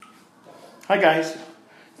Hi guys,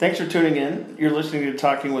 thanks for tuning in. You're listening to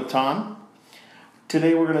Talking with Tom.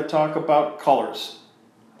 Today we're going to talk about colors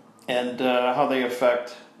and how they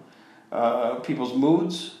affect people's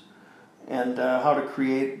moods and how to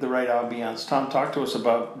create the right ambiance. Tom, talk to us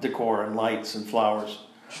about decor and lights and flowers.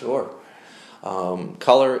 Sure.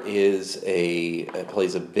 Color plays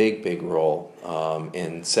a big role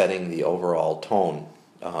in setting the overall tone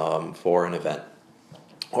for an event.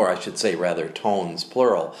 Or I should say rather tones,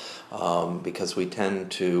 plural, because we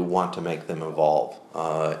tend to want to make them evolve.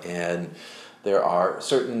 And there are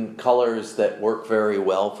certain colors that work very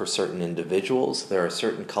well for certain individuals. There are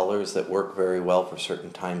certain colors that work very well for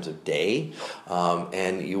certain times of day.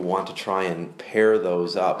 And you want to try and pair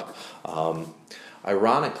those up.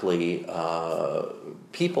 Ironically,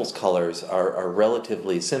 people's colors are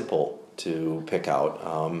relatively simple to pick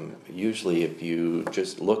out. Usually if you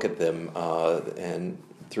just look at them and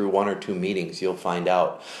through one or two meetings, you'll find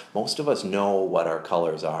out most of us know what our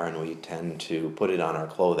colors are, and we tend to put it on our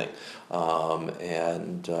clothing.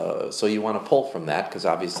 So you want to pull from that, because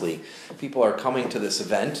obviously people are coming to this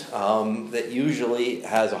event that usually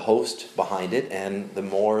has a host behind it, and the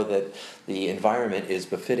more that the environment is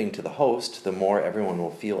befitting to the host, the more everyone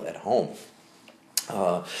will feel at home.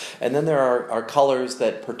 And then there are colors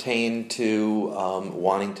that pertain to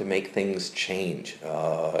wanting to make things change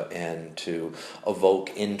and to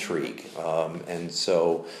evoke intrigue. And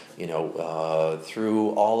so,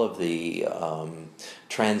 through all of the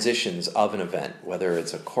transitions of an event, whether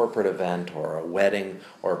it's a corporate event or a wedding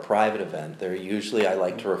or a private event, they're usually, I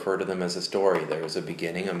like to refer to them as a story. There's a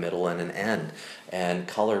beginning, a middle, and an end. And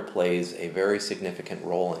color plays a very significant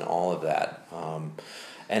role in all of that.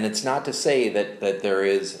 And it's not to say that there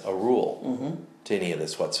is a rule to any of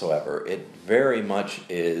this whatsoever. It very much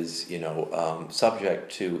is,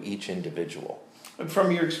 subject to each individual. From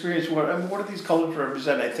your experience, what do these colors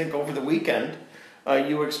represent? I think over the weekend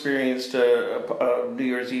you experienced a New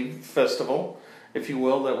Year's Eve festival, if you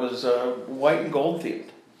will, that was white and gold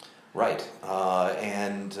themed. Right,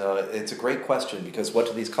 and it's a great question, because what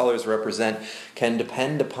do these colors represent can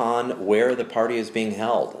depend upon where the party is being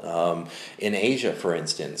held. In Asia, for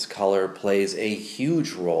instance, color plays a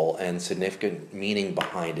huge role and significant meaning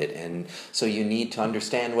behind it, and so you need to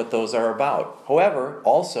understand what those are about. However,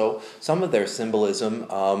 also, some of their symbolism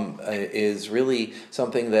is really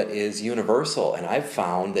something that is universal, and I've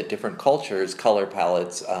found that different cultures, color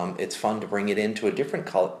palettes, it's fun to bring it into a different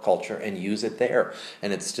culture and use it there,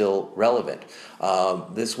 and it's still relevant.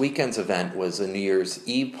 This weekend's event was a New Year's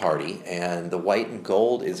Eve party, and the white and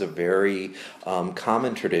gold is a very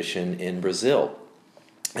common tradition in Brazil.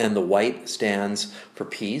 And the white stands for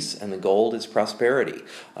peace, and the gold is prosperity.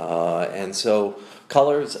 And so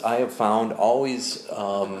colors, I have found, always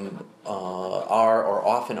are or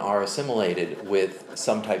often are assimilated with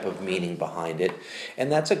some type of meaning behind it.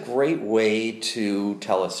 And that's a great way to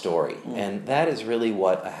tell a story. And that is really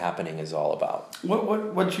what a happening is all about.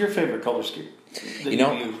 What's your favorite color scheme?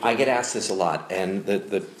 I get asked this a lot, and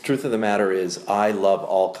the truth of the matter is I love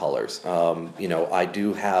all colors. I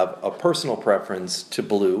do have a personal preference to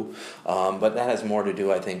blue, but that has more to do,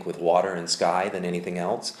 I think, with water and sky than anything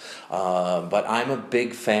else. But I'm a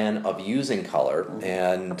big fan of using color,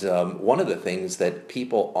 and one of the things that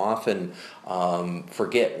people often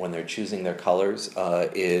forget when they're choosing their colors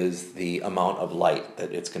is the amount of light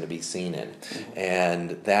that it's going to be seen in.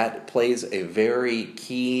 And that plays a very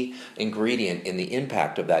key ingredient in the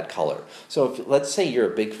impact of that color. So if, let's say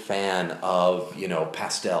you're a big fan of,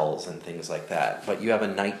 pastels and things like that, but you have a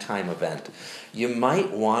nighttime event, you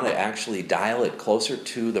might want to actually dial it closer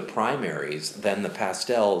to the primaries than the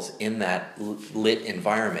pastels in that lit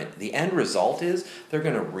environment. The end result is they're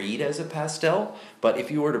going to read as a pastel, but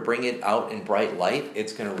if you were to bring it out in bright light,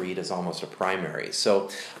 it's going to read as almost a primary. So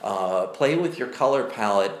play with your color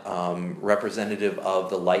palette representative of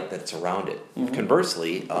the light that's around it.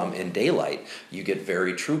 Conversely, in daylight, you get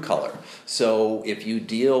very true color. So if you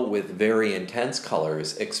deal with very intense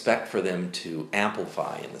colors, expect for them to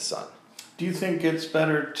amplify in the sun. Do you think it's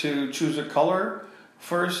better to choose a color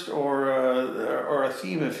first, or a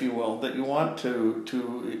theme, if you will, that you want to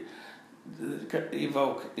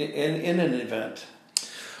evoke in an event?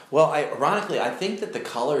 Well, ironically, I think that the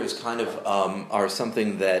colors kind of are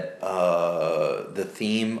something that the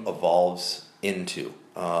theme evolves into.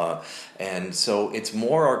 And so it's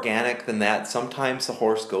more organic than that. Sometimes the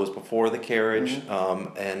horse goes before the carriage,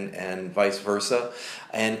 and vice versa.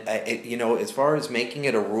 And as far as making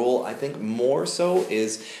it a rule, I think more so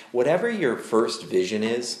is whatever your first vision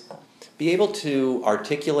is, be able to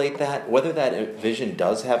articulate that, whether that vision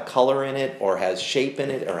does have color in it, or has shape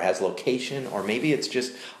in it, or has location, or maybe it's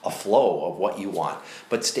just a flow of what you want.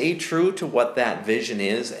 But stay true to what that vision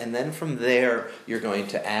is, and then from there, you're going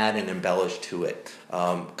to add and embellish to it.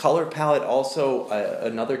 Color palette also,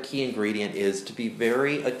 another key ingredient is to be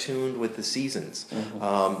very attuned with the seasons.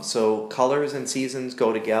 So colors and seasons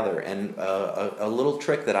go together, and a little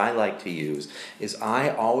trick that I like to use is I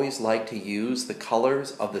always like to use the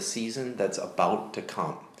colors of the season that's about to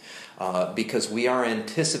come, because we are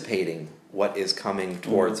anticipating what is coming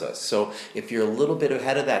towards us. So if you're a little bit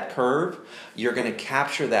ahead of that curve, you're going to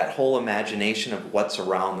capture that whole imagination of what's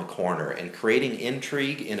around the corner, and creating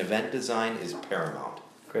intrigue in event design is paramount.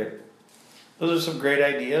 Great. Those are some great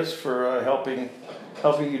ideas for helping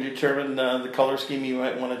you determine the color scheme you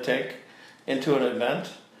might want to take into an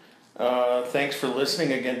event. Thanks for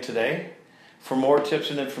listening again today. For more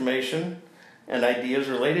tips and information and ideas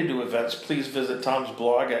related to events, please visit Tom's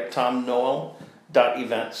blog at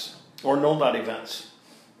tomnoel.events or noel.events.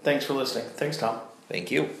 Thanks for listening. Thanks, Tom.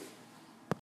 Thank you.